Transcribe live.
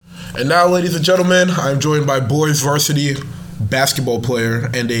And now, ladies and gentlemen, I'm joined by boys varsity basketball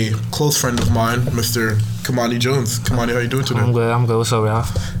player and a close friend of mine, Mr. Kamani Jones. Kamani, how you doing today? I'm good. What's up, y'all?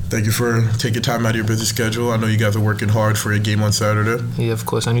 Thank you for taking time out of your busy schedule. I know you guys are working hard for a game on Saturday. Yeah, of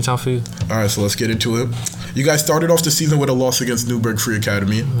course. Anytime for you. All right, so let's get into it. You guys started off the season with a loss against Newburgh Free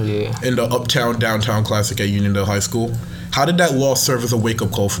Academy in the Uptown-Downtown Classic at Uniondale High School. How did that loss serve as a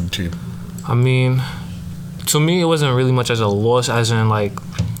wake-up call for the team? I mean, to me, it wasn't really much as a loss as in, like,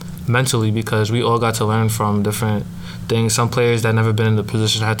 mentally, because we all got to learn from different things. Some players that never been in the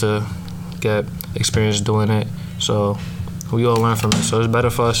position had to get experience doing it. So we all learned from it. So it's better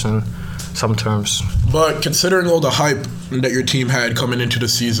for us in some terms. But considering all the hype that your team had coming into the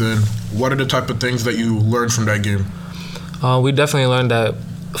season, what are the type of things that you learned from that game? We definitely learned that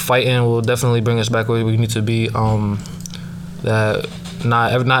fighting will definitely bring us back where we need to be. That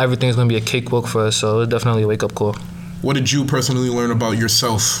not everything's going to be a cakewalk for us, so it's definitely a wake-up call. What did you personally learn about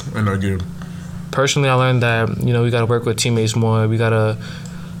yourself in that game? Personally, I learned that, we got to work with teammates more. We got to,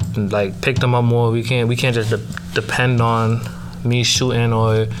 pick them up more. We can't just depend on me shooting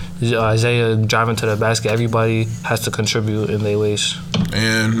or Isaiah driving to the basket. Everybody has to contribute in their ways.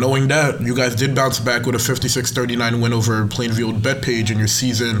 And knowing that, you guys did bounce back with a 56-39 win over Plainfield Bethpage in your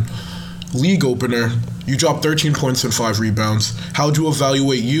season league opener. You dropped 13 points and 5 rebounds. How would you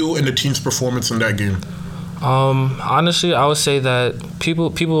evaluate you and the team's performance in that game? Honestly, I would say that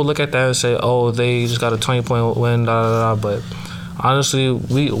people look at that and say, oh, they just got a 20-point win, but honestly,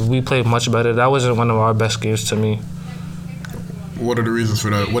 we played much better. That wasn't one of our best games to me. What are the reasons for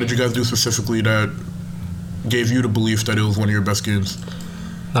that? What did you guys do specifically that gave you the belief that it was one of your best games?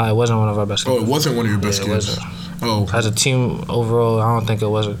 No, it wasn't one of our best games. Oh, it wasn't one of your best games? It wasn't. Oh. As a team overall, I don't think it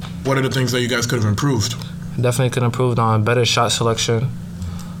wasn't. What are the things that you guys could have improved? Definitely could have improved on better shot selection.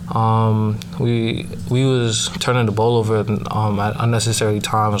 We was turning the ball over at unnecessary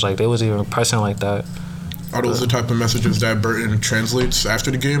times. Like, they wasn't even pressing like that. Are those the type of messages that Burton translates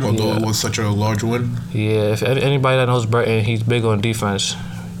after the game, although it was such a large win? Yeah, if anybody that knows Burton, he's big on defense.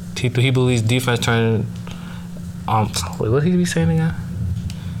 He believes defense turning. Wait, what did he be saying again?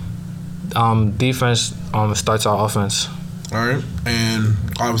 Defense starts our offense. All right, and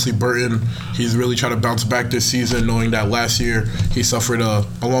obviously Burton, he's really trying to bounce back this season, knowing that last year he suffered,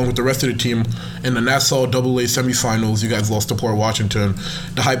 along with the rest of the team, in the Nassau AA semifinals. You guys lost to Port Washington.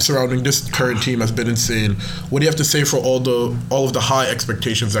 The hype surrounding this current team has been insane. What do you have to say for all of the high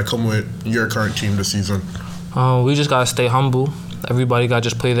expectations that come with your current team this season? We just gotta stay humble. Everybody gotta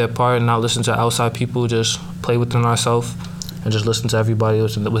just play their part and not listen to outside people. Just play within ourselves and just listen to everybody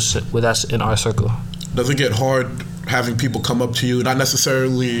else with us in our circle. Does it get hard having people come up to you, not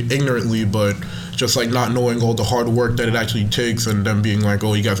necessarily ignorantly, but just like not knowing all the hard work that it actually takes, and them being like,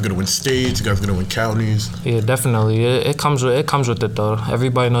 "Oh, you guys are gonna win states, you guys are gonna win counties"? Yeah, definitely. It comes with it though.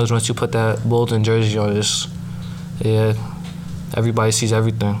 Everybody knows once you put that Bolton jersey on, everybody sees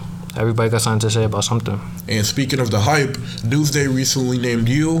everything. Everybody got something to say about something. And speaking of the hype, Newsday recently named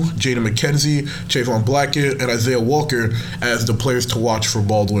you, Jaden McKenzie, Trayvon Blackett, and Isaiah Walker as the players to watch for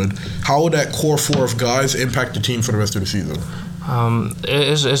Baldwin. How will that core 4 of guys impact the team for the rest of the season?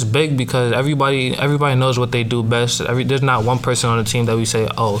 It's big because everybody knows what they do best. There's not one person on the team that we say,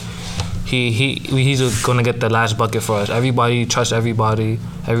 oh, he's gonna get the last bucket for us. Everybody trusts everybody.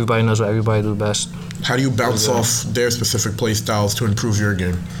 Everybody knows what everybody do best. How do you bounce off their specific play styles to improve your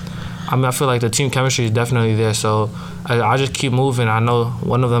game? I feel like the team chemistry is definitely there, so I just keep moving. I know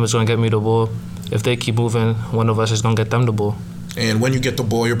one of them is going to get me the ball. If they keep moving, one of us is going to get them the ball. And when you get the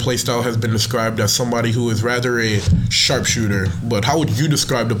ball, your play style has been described as somebody who is rather a sharpshooter. But how would you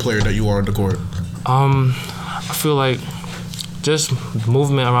describe the player that you are on the court? I feel like just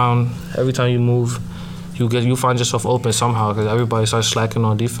movement around. Every time you move, you find yourself open somehow because everybody starts slacking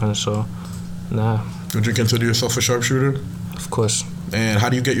on defense. So, nah. Would you consider yourself a sharpshooter? Of course. And how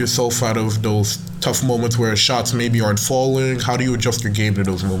do you get yourself out of those tough moments where shots maybe aren't falling? How do you adjust your game to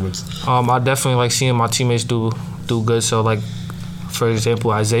those moments? I definitely like seeing my teammates do good. So, like, for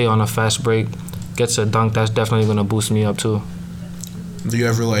example, Isaiah on a fast break gets a dunk. That's definitely going to boost me up, too. Do you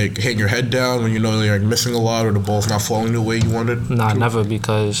ever, hang your head down when you know you're missing a lot or the ball's not falling the way you wanted? Nah, never,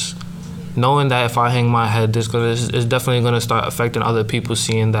 because knowing that if I hang my head, it's definitely going to start affecting other people,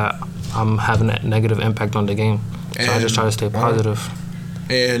 seeing that I'm having a negative impact on the game. So I just try to stay positive.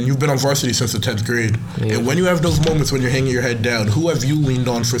 And you've been on varsity since the 10th grade. Yeah. And when you have those moments when you're hanging your head down, who have you leaned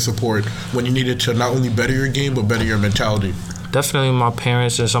on for support when you needed to not only better your game, but better your mentality? Definitely my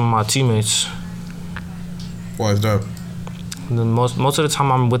parents and some of my teammates. Why is that? Most of the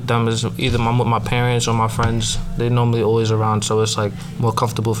time I'm with them is either I'm with my parents or my friends. They normally always around, so it's like more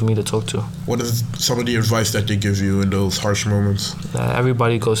comfortable for me to talk to. What is some of the advice that they give you in those harsh moments?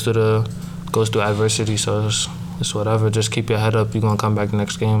 Everybody goes through adversity, so it's whatever. Just keep your head up. You're gonna come back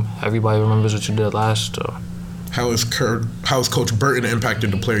next game. Everybody remembers what you did last. So. How has Coach Burton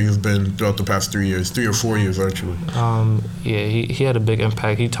impacted the player you've been throughout the past 3 years, 3 or 4 years actually? Yeah, he had a big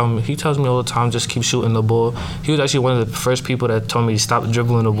impact. He tells me all the time, just keep shooting the ball. He was actually one of the first people that told me to stop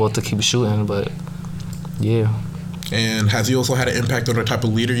dribbling the ball to keep shooting. But yeah. And has he also had an impact on the type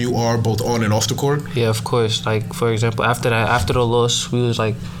of leader you are, both on and off the court? Yeah, of course. Like for example, after the loss, we was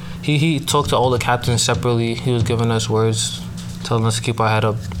like, he talked to all the captains separately. He was giving us words, telling us to keep our head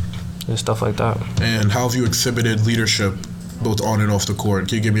up. And stuff like that. And how have you exhibited leadership both on and off the court?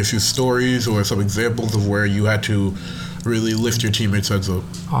 Can you give me a few stories or some examples of where you had to really lift your teammates' heads up?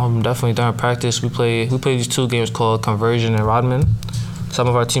 Definitely during practice we play these 2 games called Conversion and Rodman. Some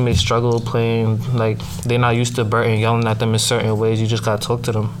of our teammates struggle playing, like they're not used to Burton yelling at them in certain ways. You just gotta talk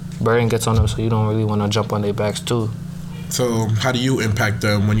to them. Burton gets on them, so you don't really want to jump on their backs too. So how do you impact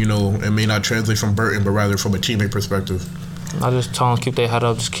them when you know it may not translate from Burton but rather from a teammate perspective? I just tell them keep their head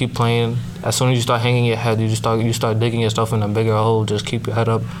up, just keep playing. As soon as you start hanging your head, you start digging yourself in a bigger hole. Just keep your head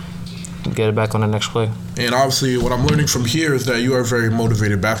up, get it back on the next play. And obviously, what I'm learning from here is that you are a very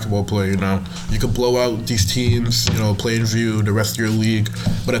motivated basketball player. You know, you can blow out these teams, you know, Plainview, the rest of your league,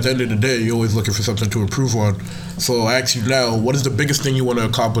 but at the end of the day, you're always looking for something to improve on. So I ask you now, what is the biggest thing you want to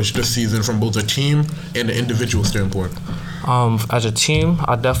accomplish this season from both a team and an individual standpoint? As a team,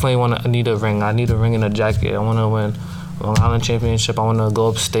 I definitely need a ring. I need a ring and a jacket. I want to win Long Island Championship. I want to go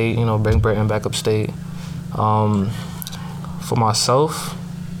upstate, you know, bring Burton back upstate. For myself,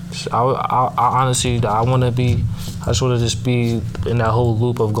 I honestly, I just want to just be in that whole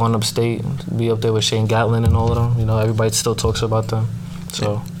loop of going upstate, be up there with Shane Gatlin and all of them. You know, everybody still talks about them.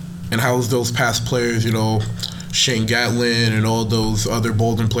 So. And how's those past players, you know, Shane Gatlin and all those other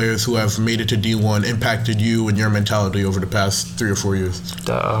Bolden players who have made it to D1 impacted you and your mentality over the past 3 or 4 years?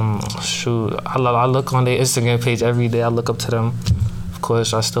 Shoot, I look on their Instagram page every day. I look up to them. Of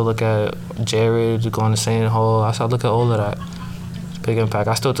course, I still look at Jared going to St. Hall. I look at all of that. It's a big impact.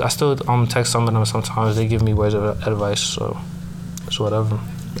 I still text some of them sometimes. They give me words of advice, so it's whatever.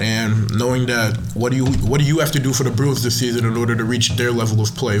 And knowing that, what do you have to do for the Bruins this season in order to reach their level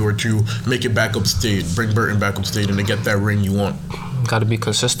of play or to make it back upstate, bring Burton back upstate, and to get that ring you want? Got to be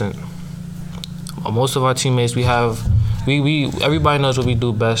consistent. Most of our teammates, everybody knows what we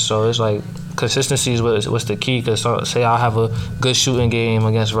do best, so it's like consistency is what's the key. Because say I have a good shooting game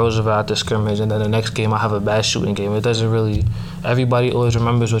against Roosevelt at the scrimmage, and then the next game I have a bad shooting game. It doesn't really. Everybody always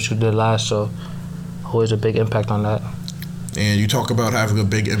remembers what you did last, so always a big impact on that. And you talk about having a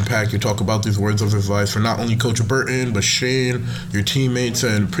big impact. You talk about these words of advice for not only Coach Burton, but Shane, your teammates,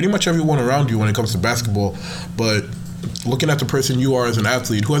 and pretty much everyone around you when it comes to basketball. But looking at the person you are as an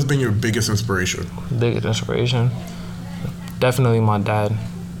athlete, who has been your biggest inspiration? Biggest inspiration? Definitely my dad.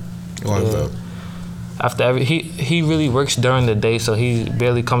 Why is that? After he really works during the day, so he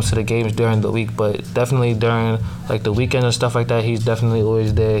barely comes to the games during the week. But definitely during like the weekend and stuff like that, he's definitely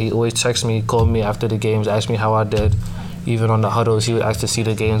always there. He always texts me, called me after the games, asked me how I did. Even on the huddles, he would ask to see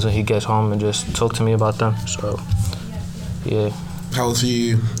the games when he gets home and just talk to me about them. So, yeah. How has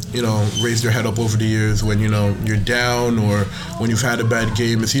he, you know, raised your head up over the years when, you know, you're down or when you've had a bad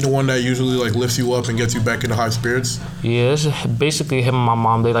game? Is he the one that usually, like, lifts you up and gets you back into high spirits? Yeah, it's basically him and my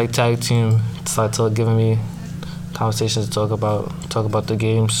mom. They, like, tag team. Start giving me conversations to talk about the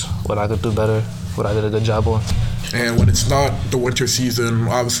games, what I could do better, what I did a good job on. And when it's not the winter season,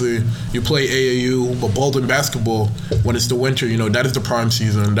 obviously you play AAU, but Bolden basketball, when it's the winter, you know, that is the prime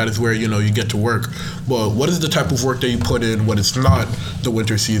season. That is where, you know, you get to work. But what is the type of work that you put in when it's not the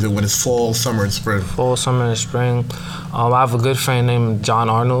winter season, when it's fall, summer, and spring? Fall, summer, and spring. I have a good friend named John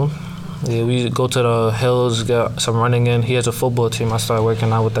Arnold. Yeah, we go to the hills, get some running in. He has a football team. I started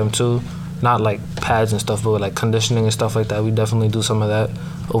working out with them too. Not like pads and stuff, but like conditioning and stuff like that. We definitely do some of that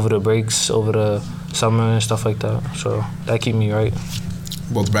over the breaks, over the summer and stuff like that. So that keep me right.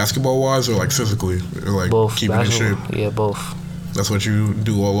 Both basketball-wise or like physically? Or like both. Keeping in shape? Yeah, both. That's what you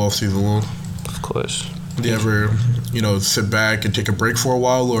do all off-season long? Of course. Do you ever, you know, sit back and take a break for a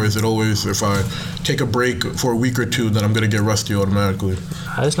while, or is it always if I take a break for a week or two, then I'm gonna get rusty automatically?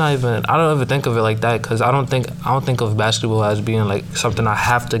 It's not even. I don't ever think of it like that because I don't think of basketball as being like something I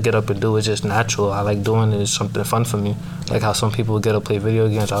have to get up and do. It's just natural. I like doing it. It's something fun for me. Like how some people get up play video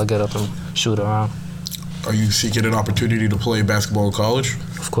games, I'll get up and shoot around. Are you seeking an opportunity to play basketball in college?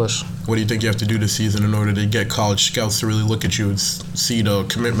 Of course. What do you think you have to do this season in order to get college scouts to really look at you and see the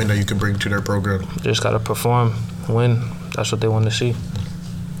commitment that you can bring to their program? Just got to perform, win. that's what they want to see.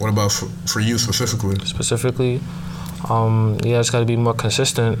 What about for you specifically? Yeah, it's got to be more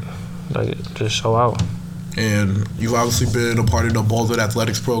consistent, like just show out. And you've obviously been a part of the Baldwin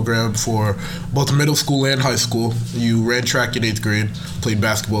Athletics program for both middle school and high school. You ran track in 8th grade, played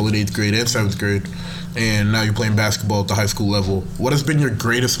basketball in 8th grade and 7th grade, and now you're playing basketball at the high school level. What has been your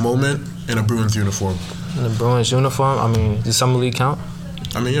greatest moment in a Bruins uniform? In the Bruins uniform, I mean, does Summer League count?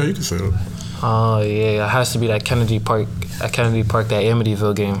 I mean, yeah, you can say that. Yeah, it has to be that Kennedy Park, that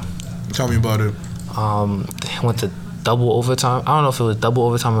Amityville game. Tell me about it. Went to double overtime. I don't know if it was double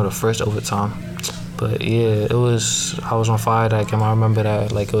overtime or the first overtime. But yeah, I was on fire that game. I remember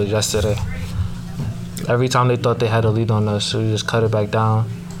that like it was yesterday. Every time they thought they had a lead on us, we just cut it back down.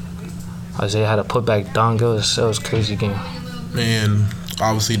 Isaiah had to put back dunk. It was a crazy game. And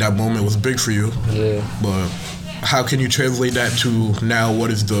obviously that moment was big for you. Yeah. But how can you translate that to now what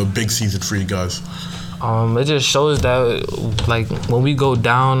is the big season for you guys? It just shows that like when we go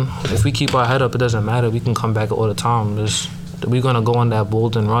down, if we keep our head up, it doesn't matter. We can come back all the time. We're gonna go on that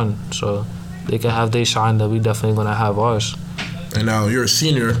bold and run. So they can have their shine, that we definitely gonna have ours. And now you're a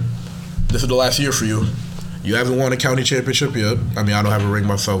senior. This is the last year for you. You haven't won a county championship yet. I mean, I don't have a ring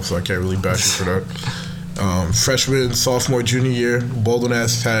myself, so I can't really bash you for that. Freshman, sophomore, junior year, Baldwin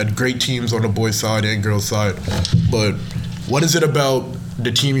has had great teams on the boys' side and girls' side. But what is it about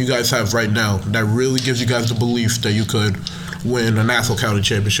the team you guys have right now that really gives you guys the belief that you could win a Nassau County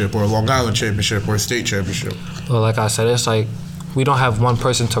championship or a Long Island championship or a state championship? Well, like I said, it's like we don't have one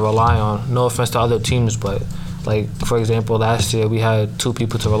person to rely on. No offense to other teams, but like for example, last year we had 2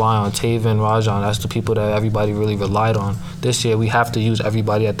 people to rely on, Taven, Rajan. That's the people that everybody really relied on. This year we have to use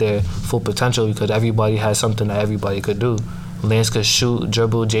everybody at their full potential because everybody has something that everybody could do. Lance could shoot,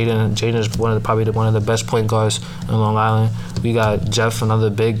 dribble. Jaden is probably one of the best point guards in Long Island. We got Jeff, another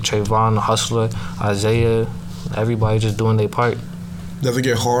big, Trayvon, a hustler, Isaiah. Everybody just doing their part. Does it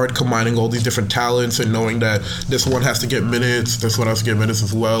get hard combining all these different talents and knowing that this one has to get minutes, this one has to get minutes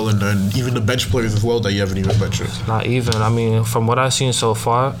as well, and then even the bench players as well that you haven't even mentioned? Not even. I mean, from what I've seen so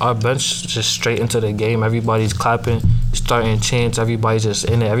far, our bench just straight into the game. Everybody's clapping, starting chants. Everybody's just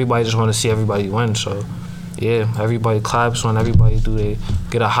in it. Everybody just want to see everybody win. So, yeah, everybody claps when everybody they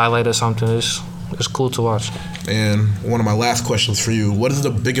get a highlight or something. It's cool to watch. And one of my last questions for you: what is the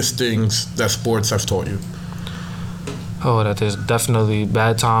biggest things that sports have taught you? Oh, that there's definitely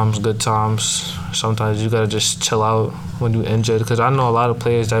bad times, good times. Sometimes you gotta just chill out when you're injured. Because I know a lot of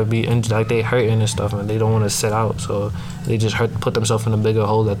players that be injured, like they hurting and stuff, and they don't want to sit out. So they just put themselves in a bigger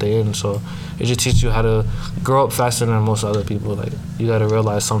hole that they're in. So it just teaches you how to grow up faster than most other people. Like you gotta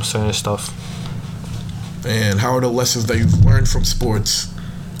realize some certain stuff. And how are the lessons that you've learned from sports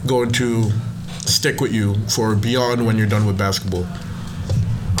going to stick with you for beyond when you're done with basketball?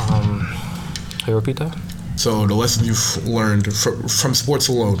 Can you repeat that? So the lessons you've learned from sports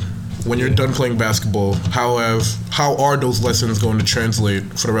alone, when you're done playing basketball, how are those lessons going to translate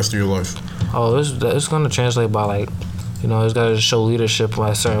for the rest of your life? Oh, it's going to translate by it's got to show leadership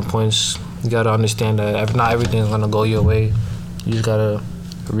at certain points. You got to understand that not everything's going to go your way. You just got to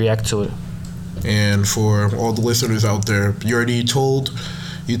react to it. And for all the listeners out there, you told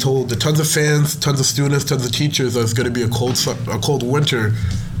the tons of fans, tons of students, tons of teachers that it's going to be a cold winter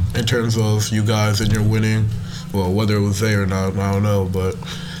in terms of you guys and your winning. Well, whether it was there or not, I don't know. But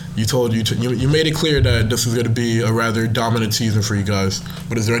you made it clear that this is going to be a rather dominant season for you guys.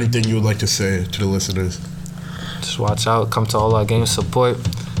 But is there anything you would like to say to the listeners? Just watch out. Come to all our games. Support.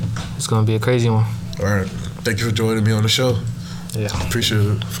 It's going to be a crazy one. All right. Thank you for joining me on the show. Yeah. Appreciate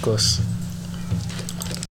it. Of course.